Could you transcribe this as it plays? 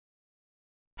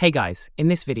Hey guys, in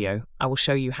this video, I will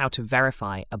show you how to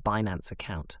verify a Binance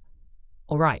account.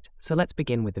 Alright, so let's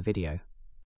begin with the video.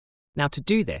 Now to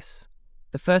do this,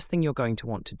 the first thing you're going to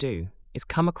want to do is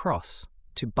come across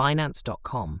to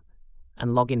Binance.com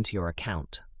and log into your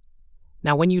account.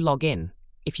 Now when you log in,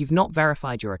 if you've not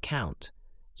verified your account,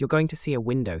 you're going to see a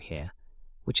window here,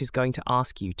 which is going to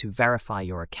ask you to verify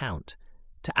your account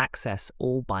to access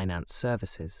all Binance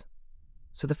services.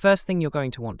 So the first thing you're going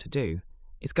to want to do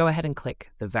is go ahead and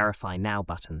click the Verify Now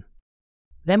button.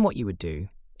 Then what you would do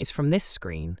is from this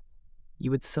screen,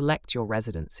 you would select your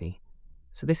residency.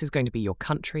 So this is going to be your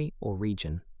country or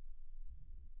region.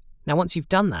 Now once you've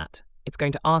done that, it's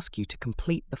going to ask you to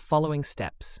complete the following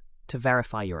steps to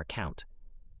verify your account.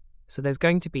 So there's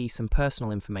going to be some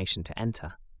personal information to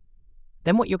enter.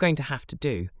 Then what you're going to have to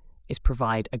do is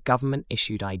provide a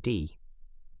government-issued ID.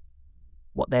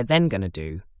 What they're then going to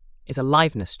do is a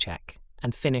liveness check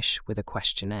and finish with a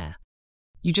questionnaire.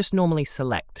 You just normally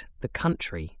select the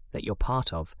country that you're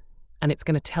part of, and it's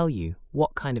going to tell you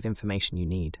what kind of information you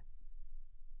need.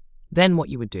 Then what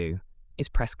you would do is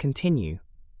press Continue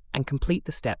and complete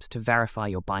the steps to verify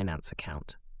your Binance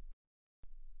account.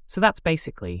 So that's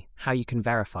basically how you can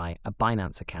verify a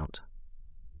Binance account.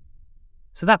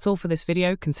 So that's all for this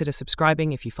video. Consider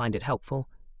subscribing if you find it helpful,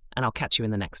 and I'll catch you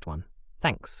in the next one.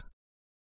 Thanks.